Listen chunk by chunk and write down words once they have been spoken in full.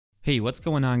Hey, what's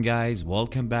going on guys?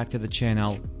 Welcome back to the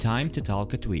channel. Time to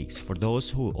talk tweaks for those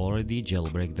who already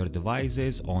jailbreak their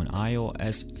devices on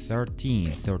iOS 13,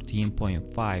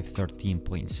 13.5,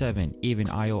 13.7, even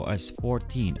iOS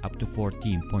 14 up to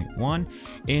 14.1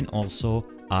 and also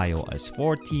iOS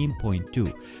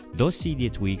 14.2. Those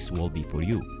Cydia tweaks will be for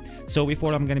you. So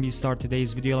before I'm gonna start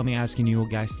today's video, let me asking you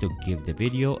guys to give the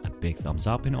video a big thumbs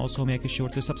up and also make sure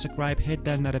to subscribe, hit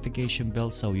that notification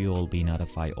bell so you'll be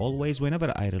notified always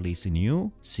whenever I release a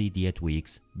new Cydia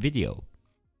tweaks video.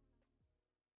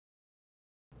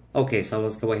 Okay, so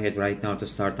let's go ahead right now to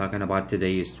start talking about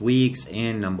today's tweaks,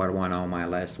 and number one on my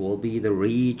list will be the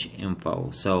reach info.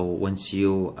 So once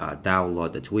you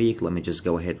download the tweak, let me just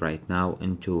go ahead right now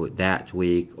into that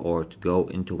tweak, or to go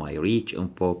into my reach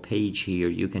info page here.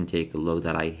 You can take a look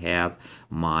that I have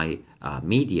my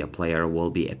media player will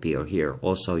be appear here.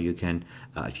 Also you can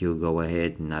if you go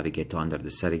ahead and navigate to under the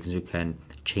settings, you can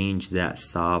change that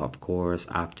stuff, of course,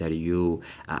 after you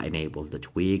enable the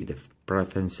tweak. The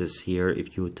preferences here,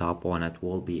 if you tap on it,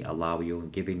 will be allow you,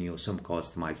 giving you some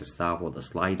customized stuff with the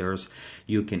sliders.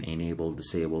 You can enable,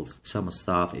 disable some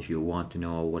stuff. If you want to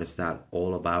know what is that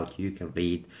all about, you can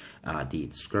read the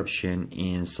description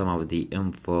and some of the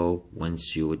info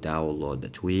once you download the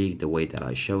tweak, the way that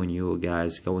I showing you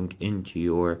guys. Going into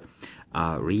your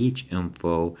reach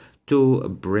info to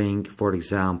bring, for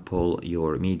example,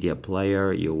 your media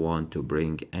player, you want to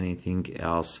bring anything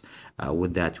else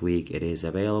with that tweak, it is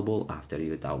available after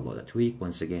you download the tweak.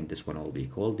 Once again, this one will be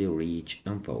called the reach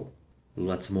info.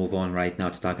 Let's move on right now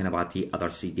to talking about the other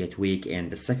Cydia tweak,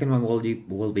 and the second one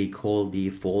will be called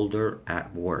the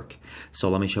FolderArtwork. So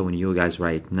let me show you guys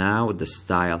right now the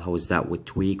style, how is that with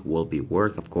tweak will be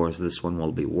work. Of course, this one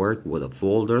will be work with the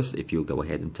folders. If you go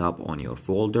ahead and tap on your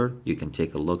folder, you can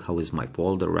take a look how is my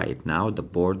folder right now, the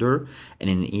border, and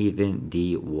then even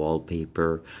the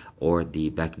wallpaper or the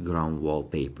background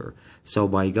wallpaper. So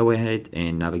by go ahead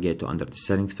and navigate to under the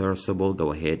settings, first of all,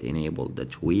 go ahead, enable the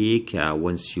tweak.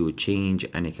 Once you change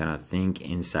any kind of thing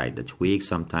inside the tweak,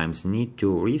 sometimes need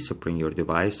to respring your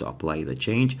device to apply the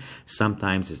change,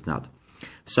 sometimes it's not.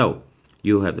 So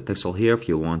you have the pixel here if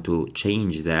you want to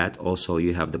change that. Also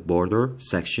you have the border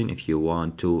section if you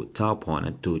want to tap on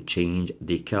it to change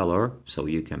the color, so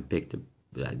you can pick the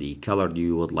color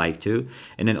you would like to.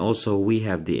 And then also we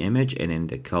have the image and then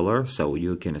the color, so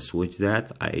you can switch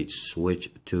that. I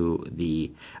switch to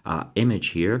the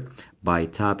image here by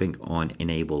tapping on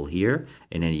enable here,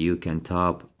 and then you can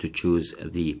tap to choose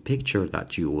the picture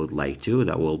that you would like to.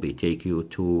 That will be take you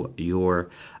to your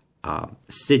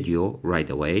studio right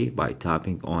away by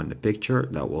tapping on the picture.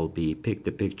 That will be pick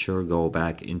the picture, go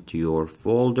back into your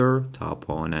folder, tap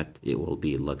on it, it will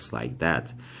be looks like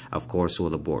that. Of course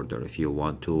with a border, if you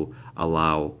want to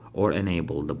allow or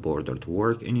enable the border to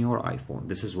work in your iPhone.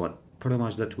 This is what pretty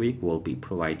much that tweak will be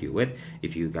provide you with.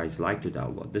 If you guys like to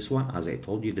download this one, as I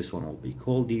told you, this one will be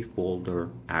called the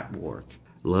FolderArtwork.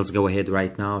 Let's go ahead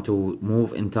right now to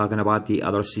move in talking about the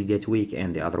other Cydia tweak,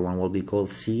 and the other one will be called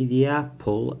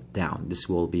CydiaPullDown. This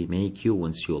will be make you,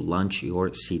 once you launch your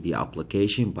Cydia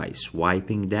application by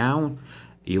swiping down,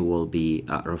 you will be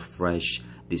refresh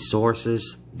the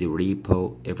sources, the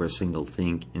repo, every single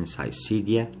thing inside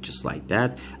Cydia, just like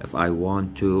that. If I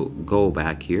want to go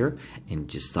back here and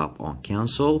just tap on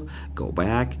cancel, go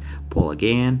back, pull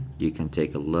again, you can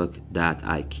take a look that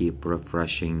I keep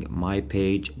refreshing my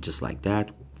page just like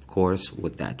that. Of course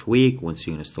with that tweak, once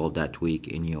you install that tweak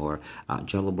in your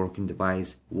jailbroken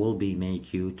device, will be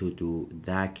make you to do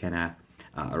that kind of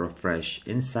refresh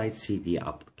inside Cydia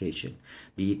application.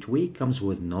 The tweak comes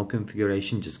with no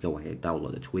configuration. Just go ahead,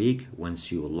 download the tweak.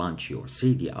 Once you launch your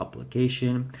Cydia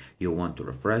application, you want to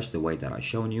refresh the way that I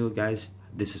shown you guys.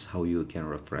 This is how you can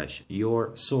refresh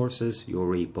your sources, your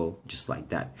repo, just like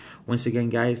that. Once again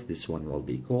guys, this one will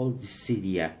be called the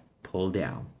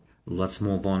CydiaPullDown. Let's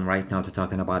move on right now to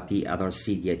talking about the other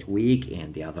Cydia tweak,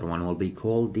 and the other one will be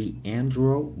called the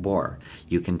Unc0ver.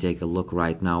 You can take a look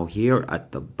right now here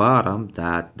at the bottom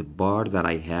that the bar that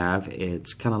I have,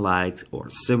 it's kind of like or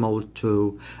similar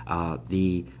to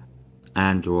the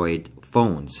Android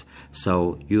phones.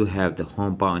 So you have the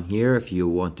home button here if you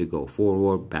want to go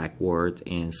forward, backward,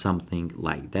 and something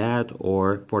like that.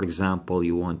 Or for example,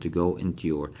 you want to go into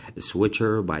your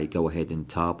switcher by go ahead and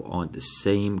tap on the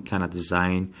same kind of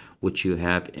design which you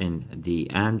have in the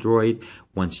Android.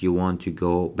 Once you want to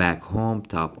go back home,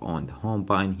 tap on the home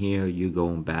button here, you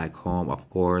going back home. Of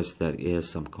course there is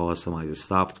some customized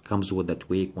stuff that comes with the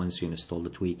tweak. Once you install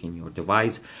the tweak in your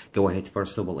device, go ahead,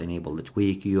 first of all enable the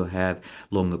tweak. You have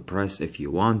long press if you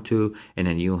want to, and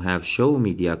then you have show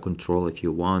media control if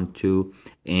you want to,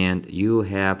 and you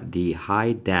have the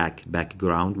hide DudetECH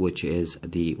background, which is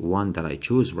the one that I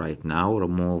choose right now.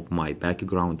 Remove my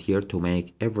background here to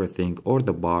make everything or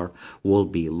the bar will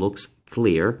be looks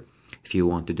clear. If you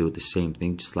want to do the same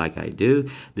thing just like I do,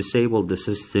 disable the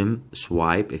system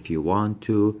swipe if you want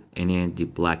to, and then the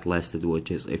blacklisted, which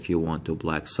is if you want to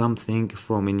black something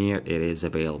from in here, it is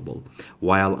available.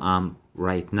 While I'm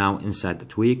right now inside the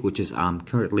tweak, which is I'm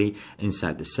currently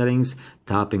inside the settings,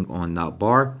 tapping on that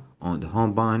bar on the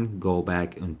home button, go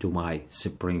back into my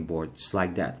springboard just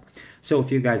like that. So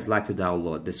if you guys like to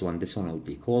download this one will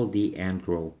be called the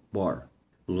Unc0ver.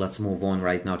 Let's move on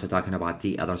right now to talking about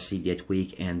the other Cydia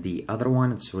tweak, and the other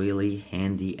one, it's really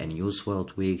handy and useful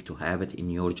tweak to have it in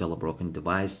your jailbroken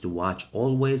device to watch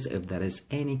always if there is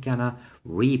any kind of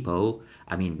repo.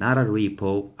 I mean, not a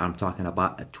repo, I'm talking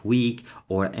about a tweak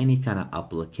or any kind of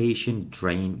application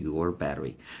drain your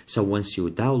battery. So once you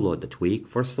download the tweak,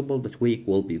 first of all, the tweak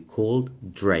will be called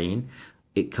Drain.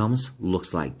 It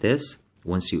looks like this.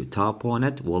 Once you tap on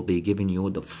it, we'll be giving you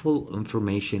the full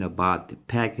information about the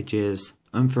packages,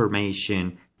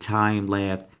 information, time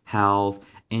left, health,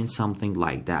 and something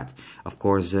like that. Of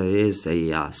course, there is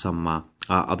some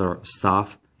other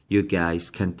stuff. You guys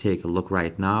can take a look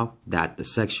right now that the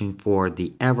section for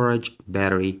the average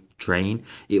battery drain,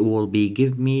 it will be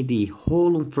give me the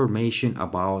whole information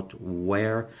about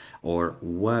where or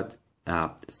what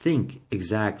think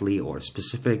exactly or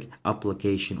specific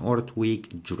application or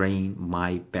tweak drain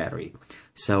my battery.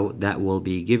 So that will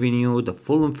be giving you the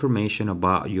full information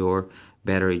about your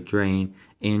battery drain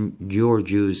in your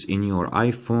use in your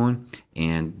iPhone,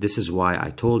 and this is why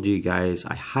I told you guys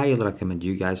I highly recommend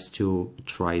you guys to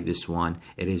try this one.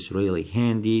 It is really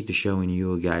handy to showing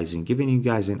you guys and giving you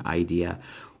guys an idea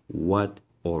what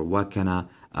kind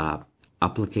of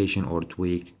application or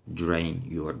tweak drain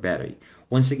your battery.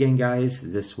 Once again guys,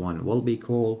 this one will be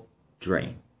called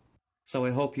Drain. So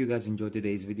I hope you guys enjoyed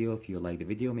today's video. If you like the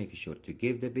video, make sure to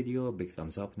give the video a big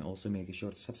thumbs up, and also make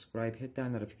sure to subscribe, hit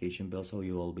that notification bell so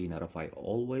you will be notified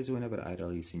always whenever I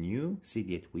release a new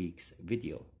Cydia tweaks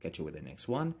video. Catch you with the next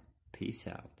one. Peace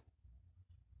out.